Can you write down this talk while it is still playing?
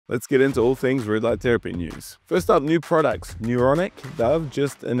Let's get into all things red light therapy news. First up, new products. Neuronic, they've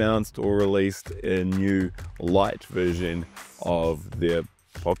just announced or released a new light version of their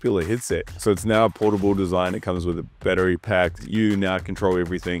popular headset. So it's now a portable design. It comes with a battery pack. You now control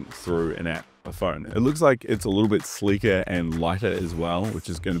everything through an app. A phone. It looks like it's a little bit sleeker and lighter as well, which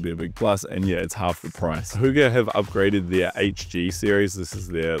is going to be a big plus, and yeah, it's half the price. Huga have upgraded their HG series. This is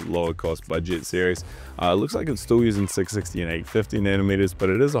their lower cost budget series. It looks like it's still using 660 and 850 nanometers, but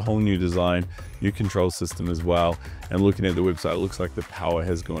it is a whole new design, new control system as well. And looking at the website, it looks like the power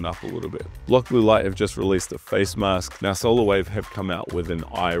has gone up a little bit. Block Blue Light have just released a face mask. Now SolarWave have come out with an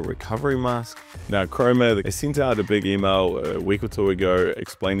eye recovery mask. Now Chroma, they sent out a big email a week or two ago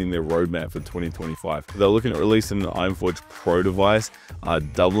explaining their roadmap for 2025. They're looking at releasing an Ironforge Pro device,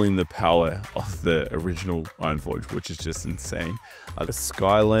 doubling the power of the original Ironforge, which is just insane. A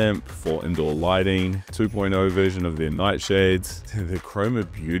sky lamp for indoor lighting, 2.0 version of their nightshades, the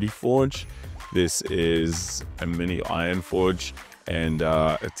Chroma Beauty Forge. This is a mini Ironforge, and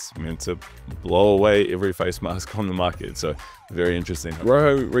it's meant to blow away every face mask on the market, so very interesting.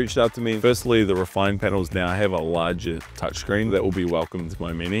 Roho reached out to me. Firstly, the refined panels now have a larger touchscreen that will be welcome to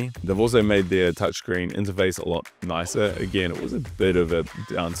my Mini. They've also made their touchscreen interface a lot nicer. Again, it was a bit of a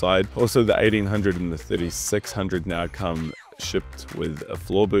downside. Also, the 1800 and the 3600 now come shipped with a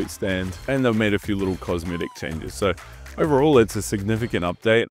floor boot stand, and they've made a few little cosmetic changes. So overall, it's a significant update.